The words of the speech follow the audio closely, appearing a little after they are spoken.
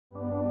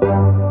What's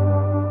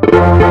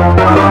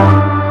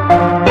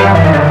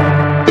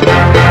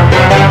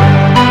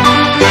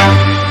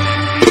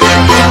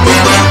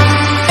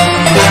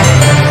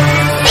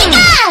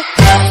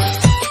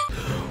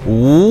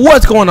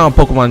going on,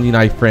 Pokemon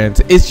Unite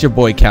friends? It's your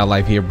boy Cal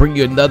Life here, bringing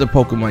you another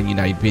Pokemon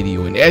Unite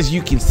video. And as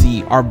you can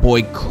see, our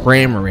boy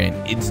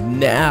Cramorant is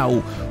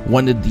now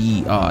one of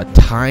the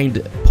timed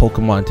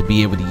Pokemon to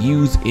be able to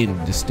use in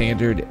the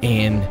standard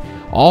and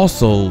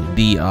also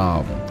the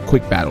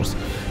quick battles.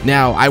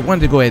 Now, I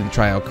wanted to go ahead and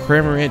try out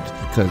Cramorant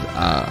because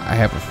I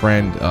have a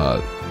friend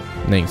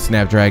named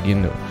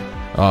Snapdragon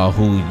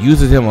who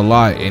uses him a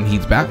lot, and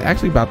he's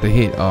actually about to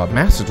hit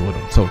Masters with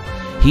him, so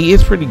he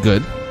is pretty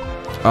good.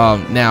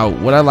 Now,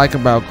 what I like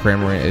about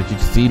Cramorant, as you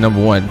can see,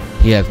 number one,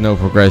 he has no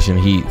progression.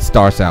 He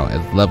starts out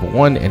as level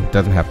 1 and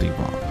doesn't have to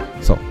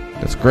evolve, so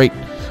that's great.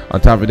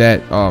 On top of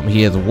that,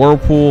 he has a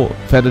Whirlpool,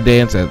 Feather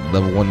Dance at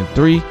level 1 and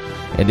 3,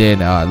 and then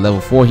level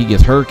 4 he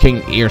gets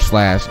Hurricane, Air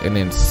Slash, and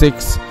then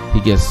 6 he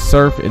gets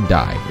Surf and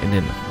Dive, and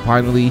then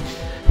finally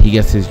he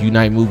gets his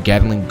Unite move,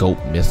 Gatling Goat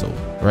Missile.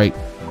 Right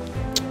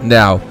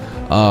now,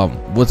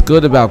 what's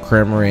good about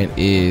Cramorant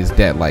is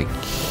that like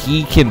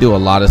he can do a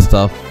lot of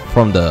stuff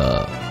from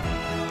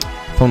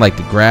like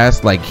the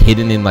grass, like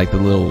hidden in like the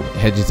little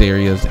hedges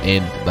areas,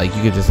 and like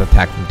you can just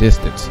attack from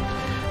distance.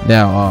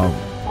 Now,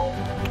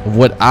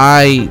 what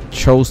I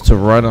chose to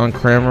run on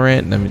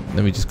Cramorant,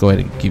 let me just go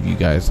ahead and give you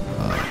guys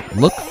a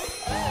look.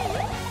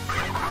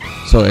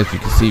 So as you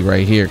can see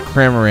right here,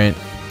 Cramorant,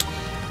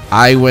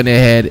 I went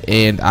ahead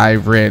and I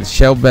ran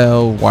Shell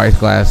Bell, Wise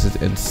Glasses,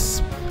 and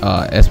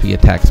SP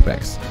attack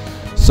specs.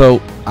 So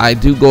I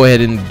do go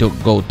ahead and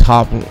go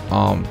top,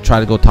 try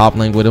to go top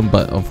lane with him,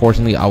 but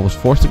unfortunately I was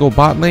forced to go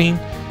bot lane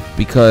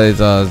because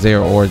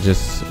ZERAORA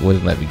just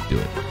wouldn't let me do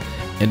it.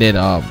 And then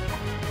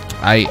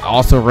I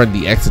also run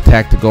the X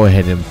attack to go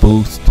ahead and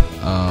boost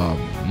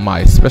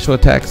my special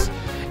attacks.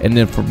 And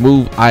then for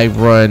move, I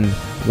run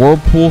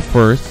Whirlpool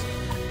first,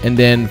 and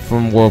then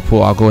from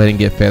Whirlpool I'll go ahead and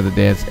get Feather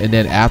Dance, and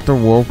then after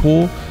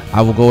Whirlpool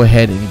I will go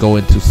ahead and go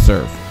into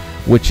Surf,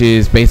 which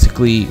is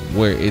basically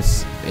where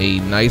it's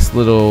a nice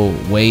little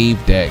wave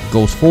that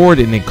goes forward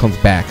and then comes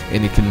back,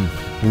 and it can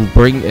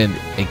bring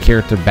a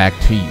character back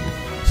to you.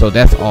 So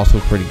that's also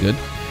pretty good.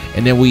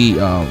 And then we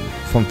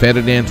from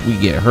Feather Dance we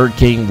get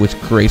Hurricane, which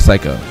creates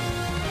like a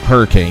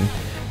hurricane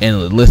and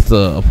it lifts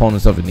the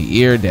opponents up in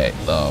the air. That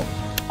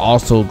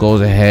also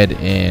goes ahead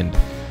and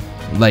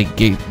like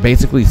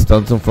basically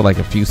stuns them for like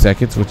a few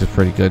seconds, which is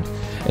pretty good.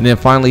 And then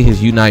finally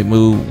his Unite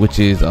move, which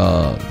is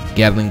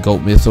Gatling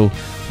Goat Missile,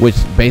 which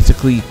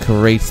basically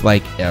creates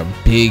like a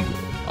big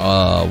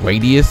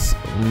radius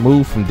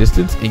move from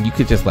distance, and you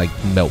could just like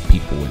melt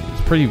people with it.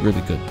 It's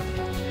really good.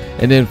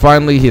 And then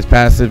finally his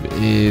passive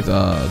is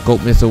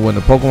Goat Missile. When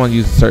the Pokemon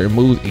uses certain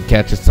moves, it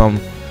catches some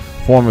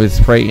form of its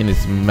prey in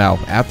its mouth.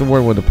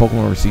 Afterward, when the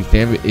Pokemon receives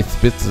damage, it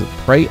spits the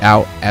prey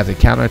out as a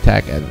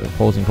counterattack at the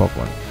opposing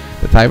Pokemon.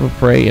 The type of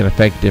prey and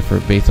effect differ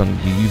based on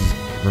the user's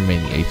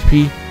remaining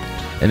HP.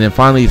 And then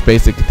finally his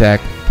basic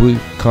attack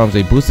becomes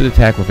a boosted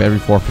attack with every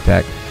 4th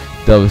attack.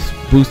 The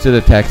boosted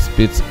attack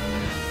spits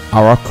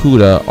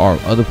Aracuda or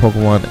other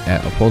Pokemon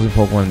at opposing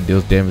Pokemon and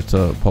deals damage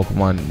to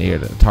Pokemon near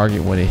the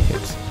target when it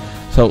hits.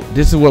 So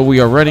this is what we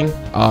are running.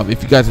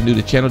 If you guys are new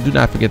to the channel, do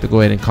not forget to go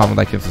ahead and comment,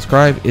 like, and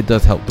subscribe. It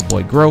does help the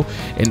boy grow.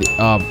 And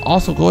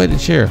also go ahead and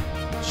share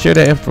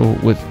that info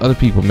with other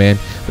people, man.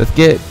 Let's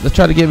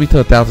try to get me to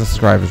 1,000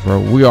 subscribers, bro.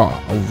 We are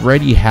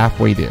already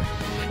halfway there.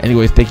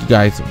 Anyways, thank you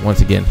guys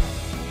once again.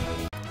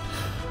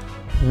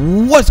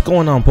 What's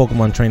going on,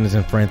 Pokemon trainers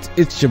and friends?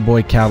 It's your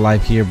boy Cal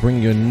Life here,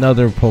 bringing you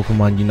another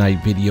Pokemon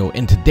Unite video,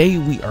 and today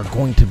we are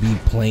going to be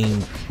playing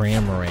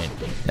Cramorant.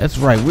 That's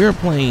right, we're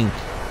playing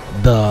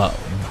the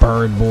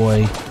bird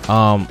boy,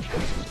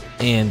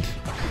 and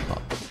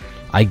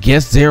I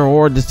guess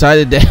ZERAORA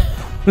decided that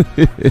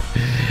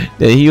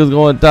that he was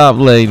going top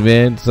lane,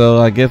 man. So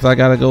I guess I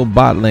gotta go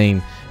bot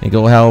lane and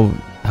go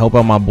help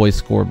out my boy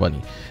Score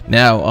Bunny.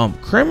 Now,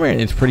 Cramorant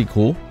is pretty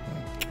cool.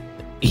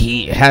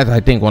 He has, I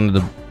think, one of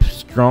the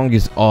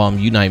strongest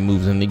Unite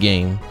moves in the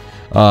game.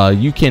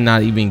 You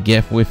cannot even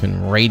get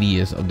within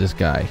radius of this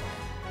guy.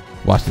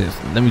 Watch this.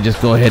 Let me just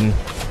go ahead and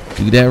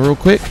do that real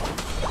quick.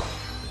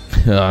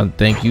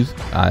 Thank you,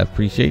 I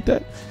appreciate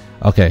that.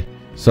 Okay,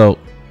 so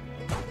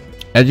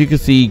as you can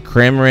see,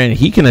 Cramorant,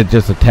 he can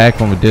just attack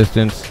from a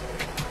distance.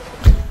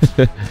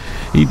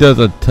 He does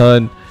a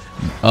ton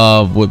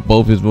with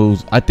both his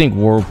moves. I think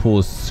Whirlpool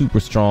is super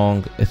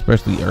strong,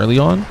 especially early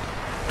on,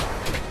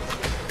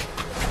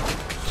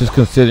 just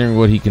considering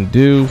what he can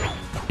do.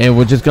 And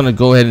we're just gonna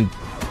go ahead and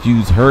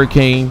use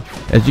Hurricane.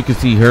 As you can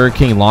see,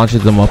 Hurricane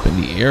launches them up in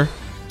the air.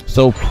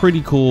 So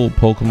pretty cool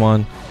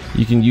Pokemon.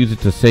 You can use it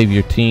to save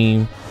your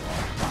team.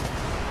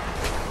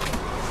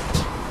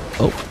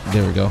 Oh,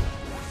 there we go.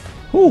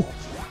 Whew.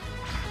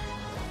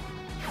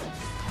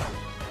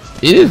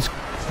 It is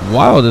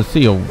wild to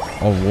see a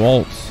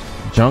waltz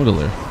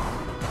jungler.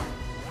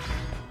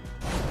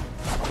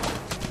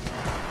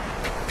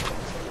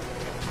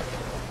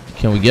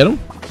 Can we get him?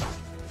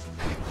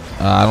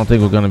 I don't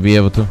think we're gonna be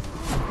able to.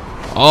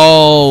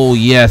 Oh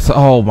yes.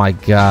 Oh my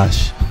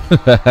gosh.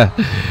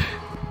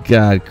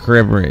 God,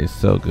 Cramorant is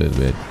so good,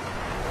 man.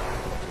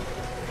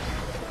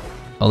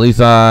 At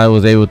least I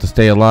was able to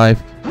stay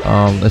alive.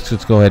 Let's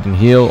just go ahead and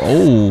heal.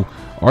 Oh,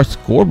 our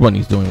score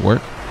bunny's doing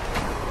work.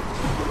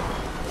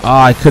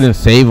 I couldn't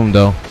save him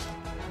though.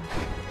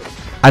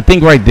 I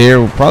think right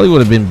there probably would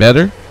have been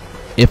better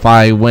if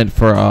I went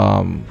for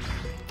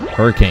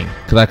Hurricane,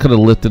 because I could have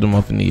lifted him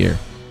up in the air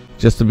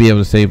just to be able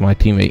to save my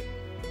teammate.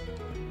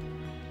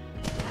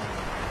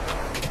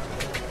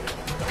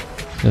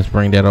 Let's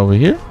bring that over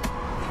here.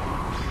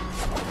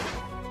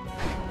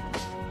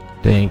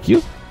 Thank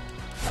you.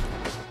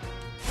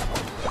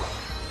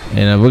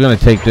 And we're gonna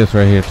take this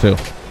right here too.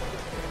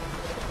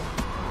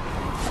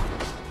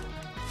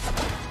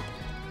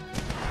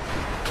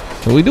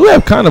 So we do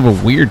have kind of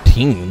a weird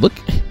team. Look,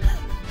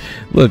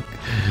 look,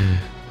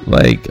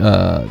 like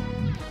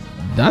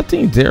not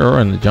Team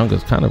ZERAORA in the jungle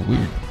is kind of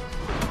weird.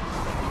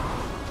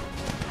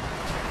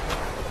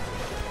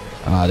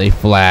 They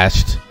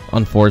flashed.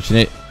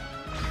 Unfortunate.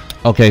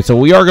 Okay, so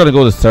we are gonna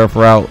go the surf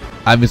route.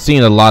 I've been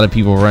seeing a lot of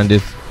people run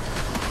this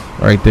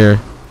right there.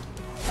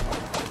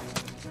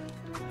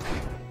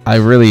 I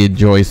really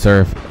enjoy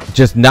surf,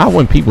 just not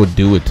when people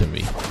do it to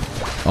me.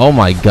 Oh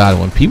my god,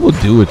 when people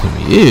do it to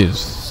me, it is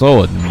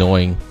so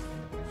annoying.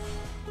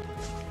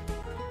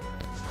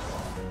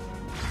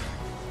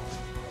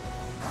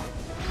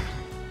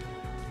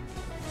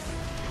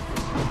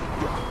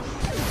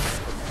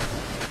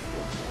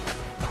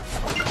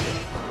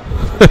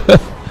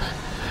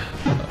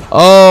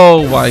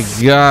 Oh my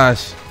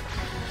gosh.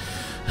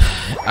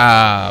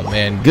 Ah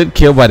man, good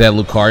kill by that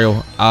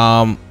Lucario.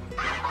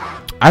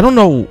 I don't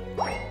know.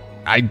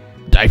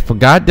 I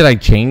forgot that I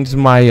changed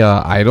my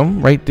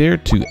item right there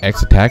to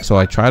X attack, so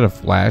I try to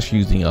flash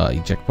using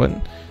eject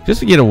button just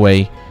to get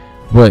away,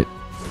 but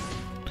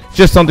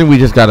just something we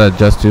just gotta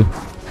adjust to.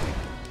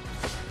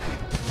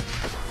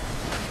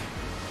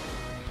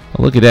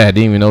 Oh, look at that! I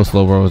didn't even know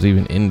Slowbro was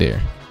even in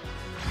there.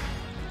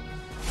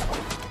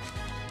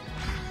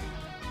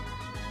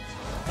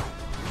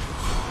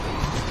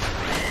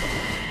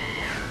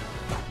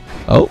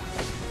 Oh.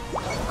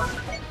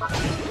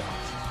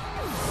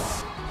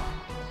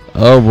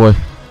 Oh boy.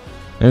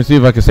 Let me see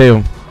if I can save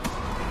him.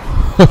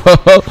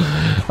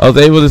 I was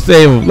able to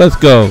save him. Let's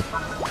go.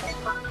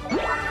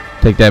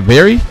 Take that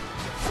berry.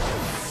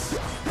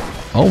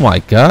 Oh my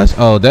gosh.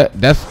 Oh, is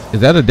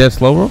that a dead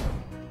Slowbro?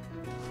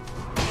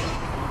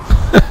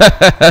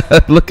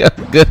 Look how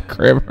good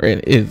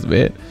Cramorant is,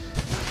 man.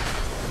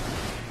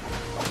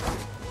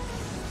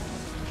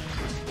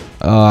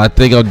 I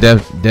think I'm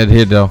dead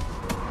here though.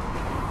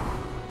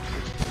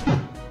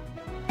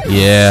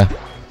 Yeah.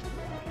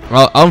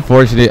 Well,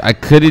 unfortunate. I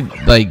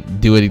couldn't like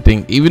do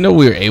anything, even though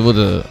we were able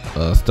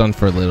to stun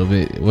for a little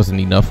bit. It wasn't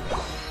enough,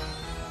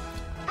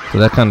 so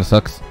that kind of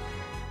sucks.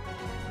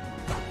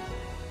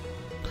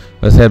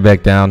 Let's head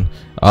back down.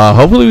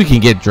 Hopefully we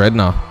can get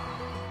Dreadnought.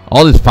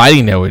 All this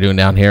fighting that we're doing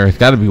down here, it's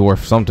got to be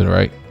worth something,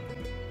 right?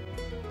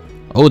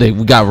 Oh,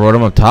 we got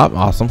Rotom up top.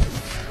 Awesome.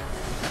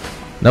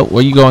 Nope.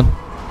 Where you going?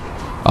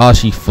 Oh,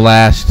 she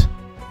flashed.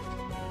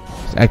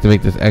 Let's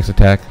activate this X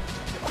attack.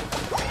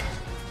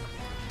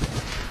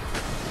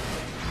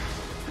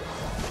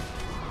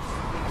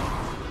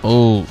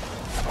 Oh,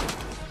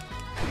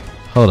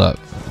 hold up.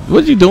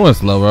 What you doing,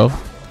 Slowbro?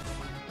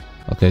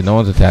 Okay, no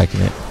one's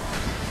attacking it.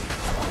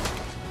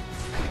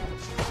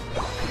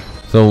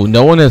 So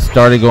no one has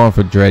started going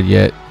for Dread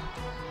yet.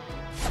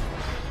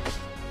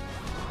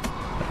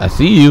 I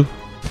see you.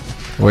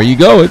 Where you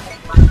going?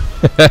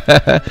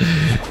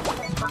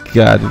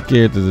 God, this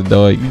character's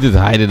annoying. You just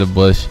hide in a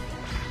bush.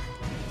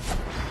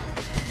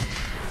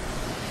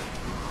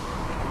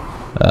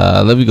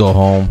 Let me go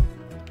home.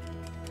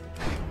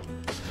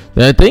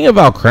 The thing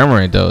about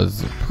Cramorant though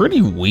is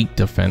pretty weak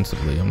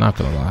defensively. I'm not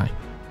gonna lie.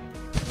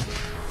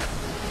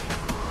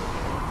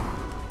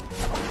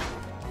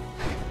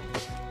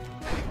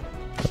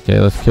 Okay,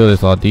 let's kill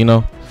this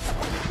Audino.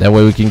 That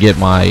way we can get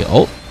my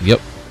ult. Yep.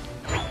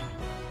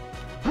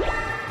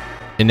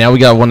 And now we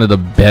got one of the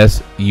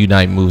best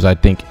Unite moves I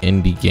think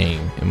in the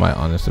game, in my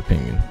honest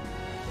opinion.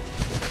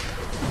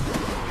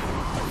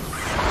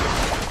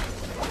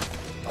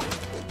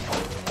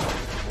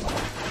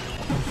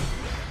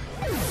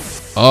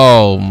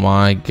 Oh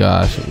my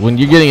gosh, when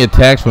you're getting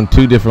attacked from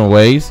two different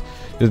ways,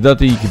 there's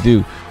nothing you can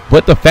do.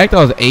 But the fact that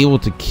I was able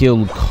to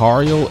kill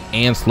Lucario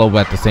and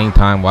Slowbro at the same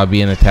time while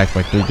being attacked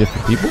by 3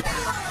 different people,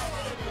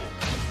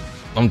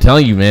 I'm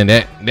telling you, man,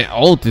 that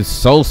ult is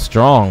so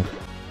strong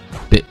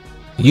that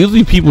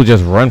usually people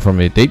just run from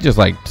it. They just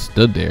like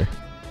stood there.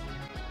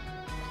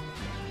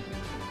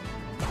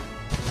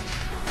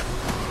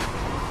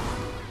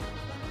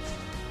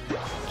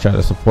 Try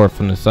to support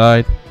from the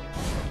side.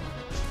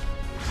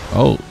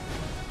 Oh.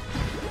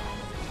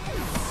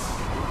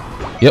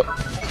 Yep,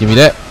 give me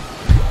that.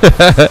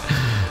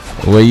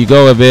 Where you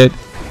going, man?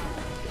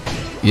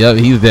 Yep,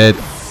 he's dead.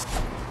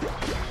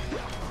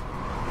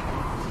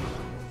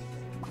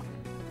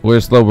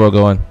 Where's Slowbro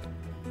going?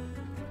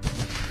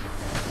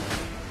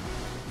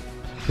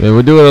 Man,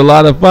 we're doing a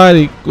lot of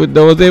fighting, but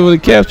no one's able to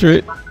capture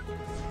it.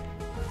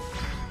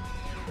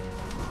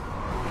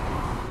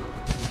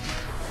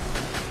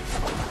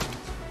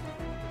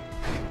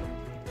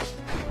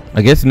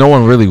 I guess no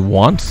one really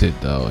wants it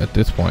though at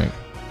this point.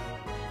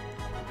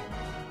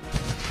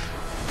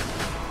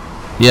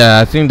 Yeah,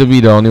 I seem to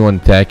be the only one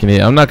attacking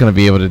it. I'm not gonna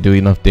be able to do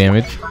enough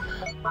damage.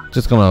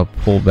 Just gonna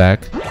pull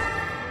back.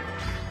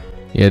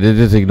 Yeah, they're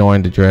just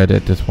ignoring the dread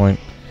at this point.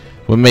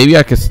 But maybe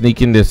I could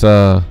sneak in this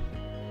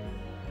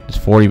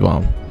 40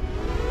 bomb.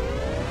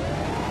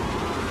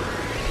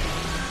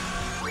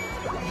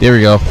 There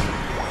we go.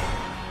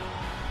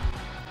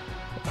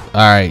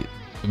 Alright.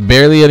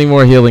 Barely any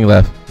more healing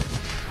left.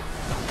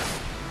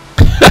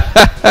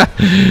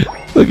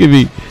 Look at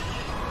me.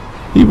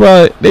 They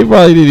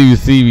probably didn't even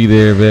see me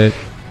there, man.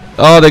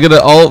 Oh, they're gonna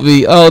ult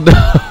me. Oh no.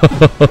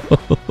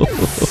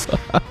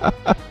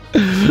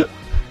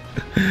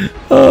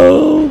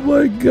 Oh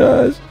my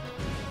gosh.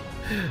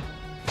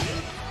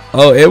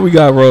 Oh, and we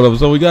got Rotom.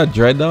 So we got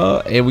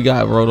Dreadnought and we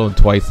got Rotom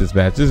twice this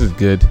match. This is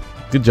good.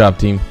 Good job,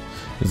 team.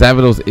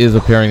 Zapdos is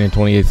appearing in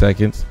 28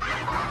 seconds.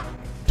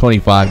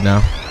 25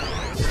 now.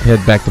 Let's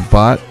head back to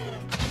bot.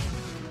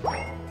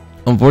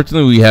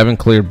 Unfortunately, we haven't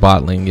cleared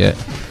bot lane yet.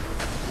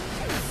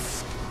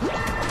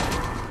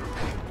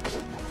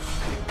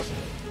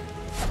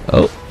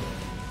 Oh.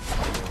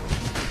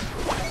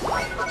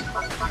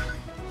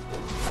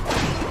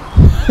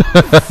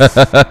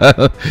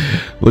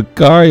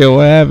 Lucario,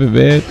 what happened,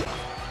 man?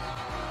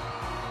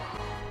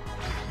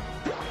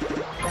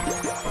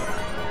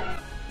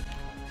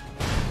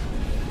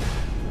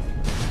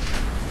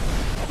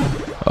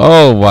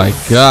 Oh my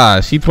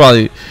gosh, he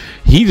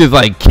just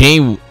like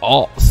came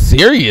all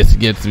serious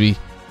against me.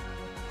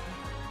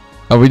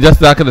 Are we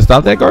just not gonna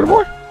stop that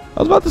Gardevoir? I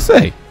was about to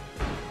say.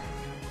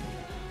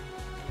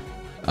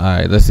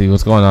 Alright, let's see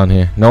what's going on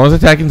here. No one's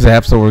attacking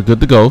Zap, so we're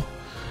good to go.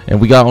 And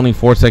we got only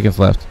 4 seconds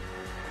left.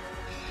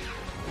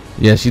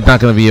 Yeah, she's not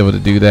gonna be able to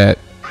do that.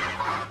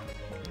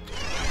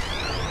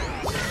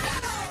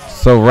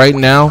 So right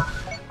now,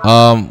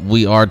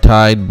 we are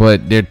tied,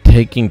 but they're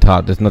taking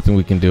top. There's nothing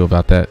we can do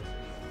about that.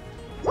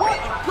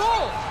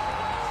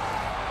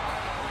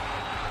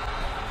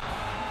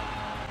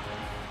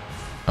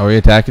 Are we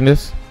attacking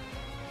this?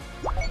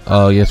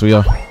 Oh, yes, we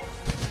are.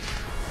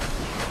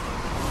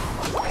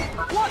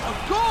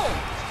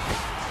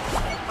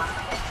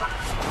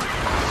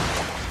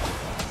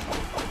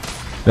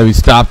 Let me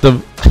stop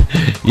them.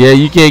 Yeah,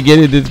 you can't get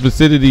in this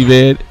vicinity,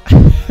 man.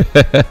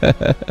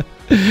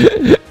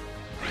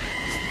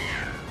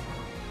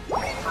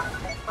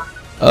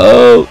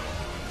 Oh.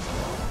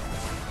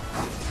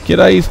 Can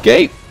I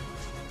escape?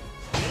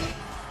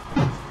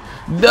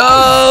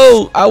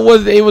 No, I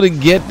wasn't able to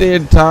get there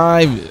in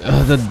time.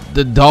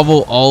 The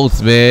double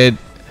ults, man.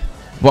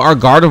 But our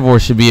Gardevoir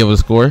should be able to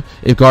score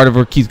if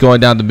Gardevoir keeps going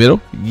down the middle.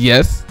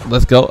 Yes,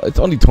 let's go. It's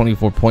only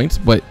 24 points,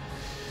 but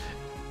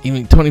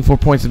even 24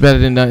 points is better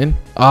than nothing.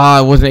 Ah,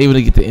 I wasn't able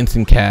to get the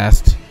instant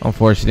cast.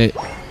 Unfortunate.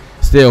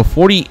 Still,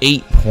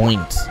 48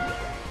 points.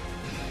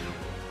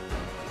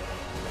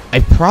 I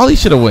probably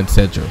should have went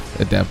Central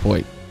at that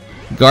point.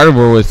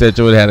 Gardevoir with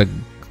Central would have had a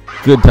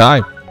good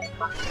time.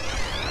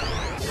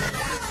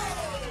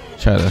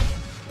 Try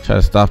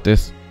to stop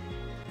this.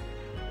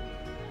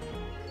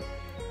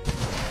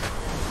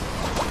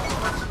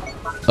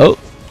 Oh.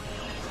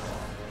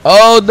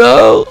 Oh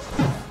no.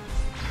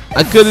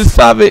 I couldn't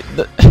stop it.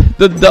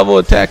 The double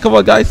attack. Come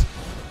on, guys.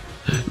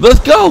 Let's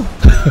go.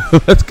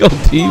 Let's go,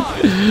 team.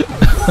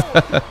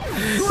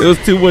 It was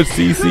too much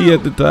CC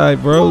at the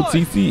time, bro.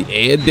 CC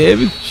and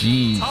damage.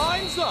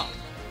 Jeez.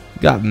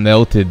 Got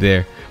melted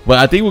there. But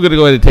I think we're going to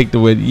go ahead and take the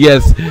win.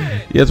 Yes.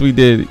 Yes, we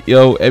did.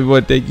 Yo,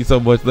 everyone, thank you so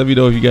much. Let me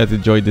know if you guys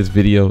enjoyed this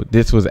video.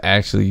 This was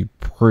actually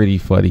pretty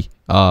funny.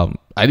 I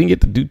didn't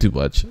get to do too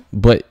much,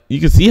 but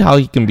you can see how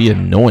he can be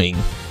annoying.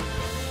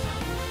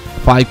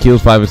 5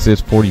 kills, 5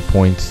 assists, 40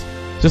 points.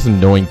 Just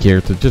annoying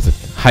character.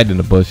 Just hide in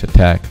the bush,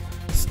 attack,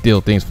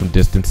 steal things from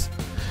distance.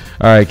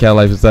 All right, Cat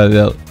Life is signing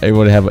out.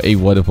 Everyone have a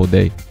wonderful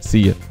day. See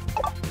ya.